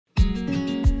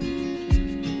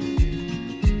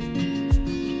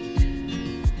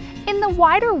the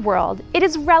wider world, it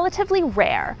is relatively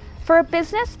rare for a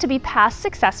business to be passed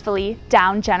successfully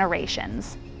down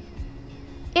generations.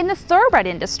 In the thoroughbred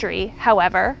industry,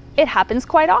 however, it happens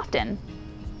quite often.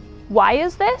 Why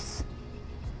is this?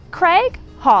 Craig,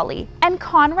 Holly, and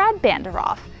Conrad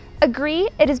Bandoroff agree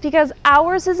it is because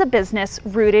ours is a business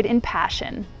rooted in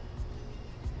passion.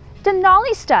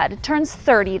 Denali Stud turns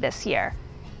 30 this year,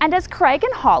 and as Craig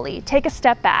and Holly take a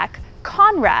step back,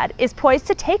 Conrad is poised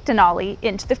to take Denali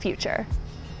into the future.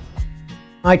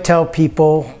 I tell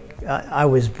people I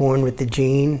was born with the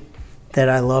gene that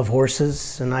I love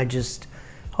horses, and I just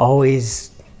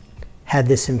always had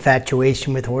this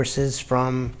infatuation with horses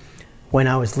from when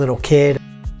I was a little kid.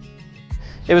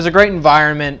 It was a great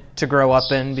environment to grow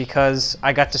up in because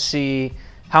I got to see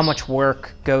how much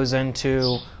work goes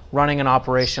into running an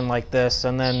operation like this,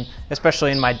 and then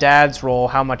especially in my dad's role,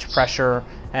 how much pressure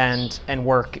and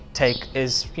work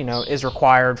is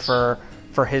required for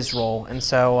his role. And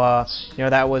so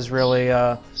that was really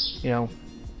a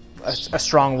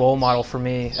strong role model for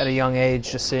me at a young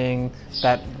age, just seeing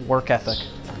that work ethic.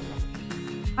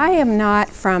 I am not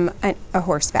from a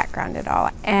horse background at all,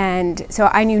 and so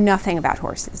I knew nothing about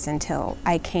horses until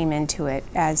I came into it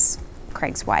as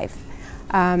Craig's wife.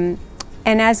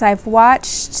 And as I've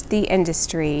watched the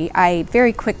industry, I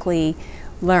very quickly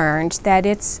learned that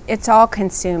it's all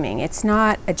consuming. It's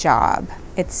not a job.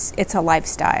 It's a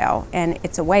lifestyle, and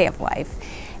it's a way of life.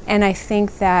 And I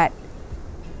think that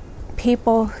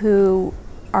people who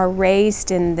are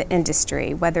raised in the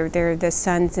industry, whether they're the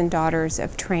sons and daughters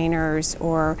of trainers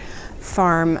or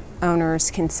farm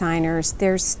owners, consigners,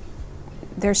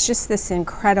 there's just this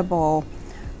incredible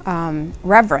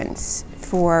reverence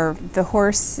for the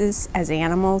horses as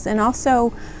animals, and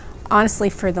also honestly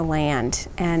for the land,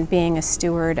 and being a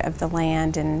steward of the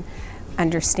land and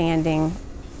understanding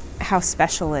how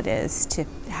special it is to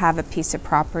have a piece of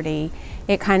property.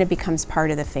 It kind of becomes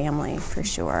part of the family for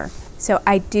sure. So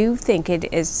I do think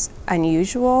it is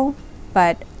unusual,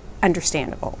 but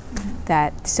understandable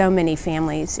that so many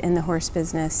families in the horse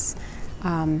business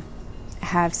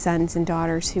have sons and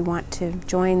daughters who want to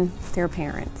join their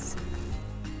parents.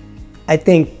 I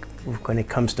think when it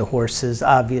comes to horses,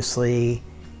 obviously,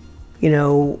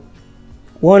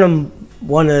 one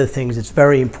of the things that's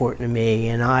very important to me,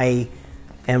 and I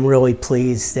am really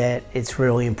pleased that it's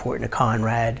really important to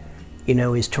Conrad,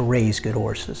 is to raise good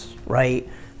horses, right?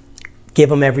 Give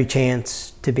them every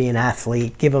chance to be an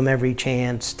athlete, give them every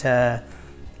chance to,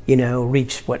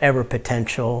 reach whatever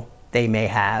potential they may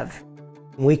have.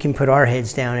 We can put our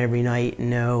heads down every night and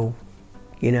know,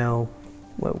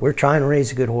 we're trying to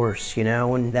raise a good horse,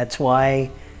 and that's why,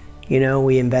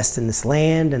 we invest in this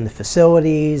land and the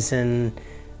facilities and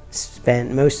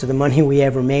spent most of the money we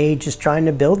ever made just trying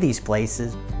to build these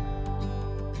places.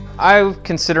 I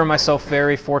consider myself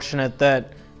very fortunate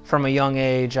that from a young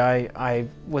age I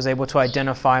was able to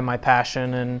identify my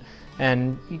passion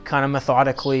and kind of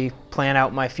methodically plan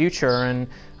out my future.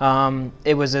 And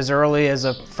it was as early as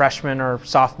a freshman or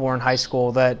sophomore in high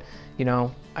school that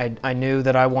I knew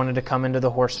that I wanted to come into the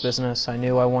horse business. I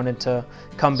knew I wanted to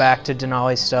come back to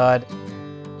Denali Stud.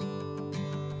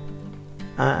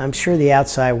 I'm sure the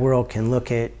outside world can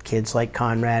look at kids like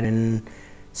Conrad and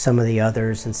some of the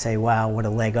others and say, wow, what a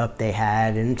leg up they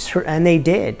had, and they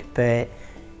did, but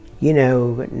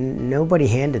nobody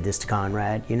handed this to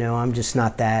Conrad. I'm just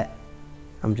not that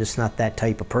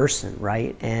type of person,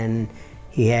 right? And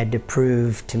he had to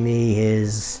prove to me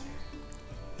his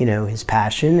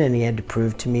passion, and he had to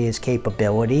prove to me his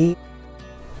capability.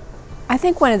 I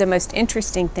think one of the most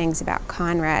interesting things about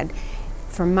Conrad,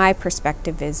 from my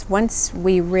perspective, is once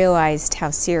we realized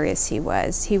how serious he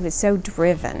was so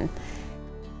driven.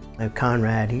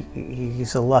 Conrad,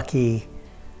 he's a lucky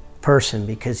person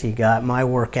because he got my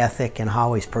work ethic and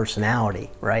Holly's personality,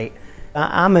 right?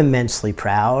 I'm immensely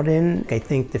proud, and I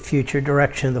think the future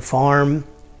direction of the farm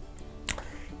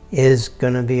is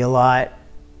going to be a lot,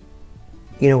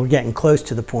 we're getting close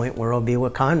to the point where it'll be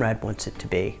what Conrad wants it to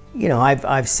be.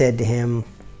 I've said to him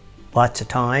lots of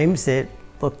times that,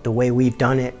 look, the way we've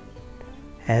done it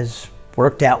has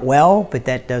worked out well, but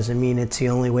that doesn't mean it's the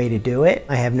only way to do it.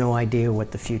 I have no idea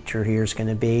what the future here is going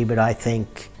to be, but I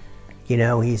think,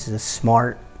 he's a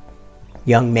smart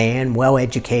young man, well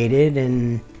educated,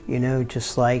 and,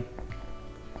 just like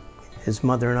his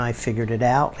mother and I figured it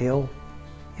out, he'll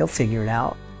figure it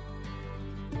out.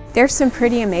 There's some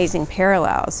pretty amazing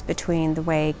parallels between the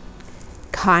way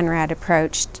Conrad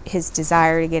approached his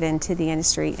desire to get into the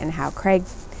industry and how Craig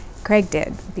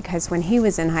did, because when he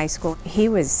was in high school, he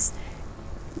was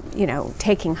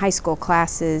taking high school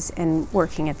classes and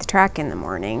working at the track in the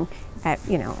morning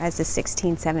as a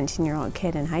 16, 17-year-old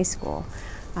kid in high school.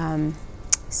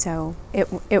 So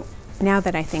now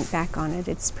that I think back on it,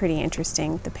 it's pretty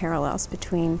interesting, the parallels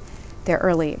between their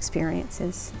early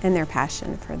experiences and their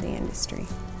passion for the industry.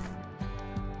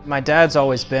 My dad's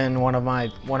always been one of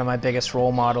my biggest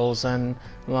role models, and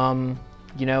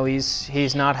you know,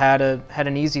 he's not had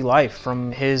an easy life.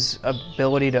 From his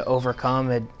ability to overcome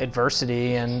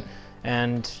adversity and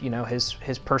you know,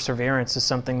 his perseverance is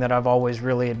something that I've always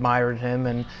really admired him,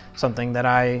 and something that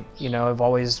I, you know, have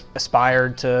always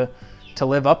aspired to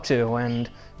live up to. And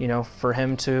you know, for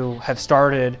him to have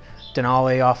started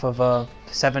Denali off of a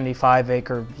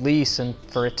 75-acre lease, and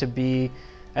for it to be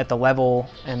at the level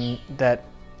and that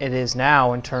it is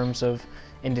now in terms of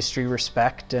industry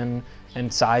respect and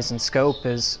size and scope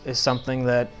is something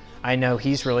that I know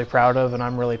he's really proud of, and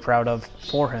I'm really proud of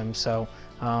for him. So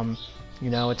you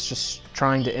know, it's just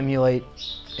trying to emulate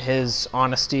his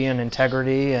honesty and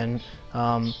integrity, and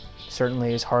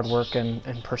certainly his hard work and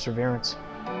perseverance.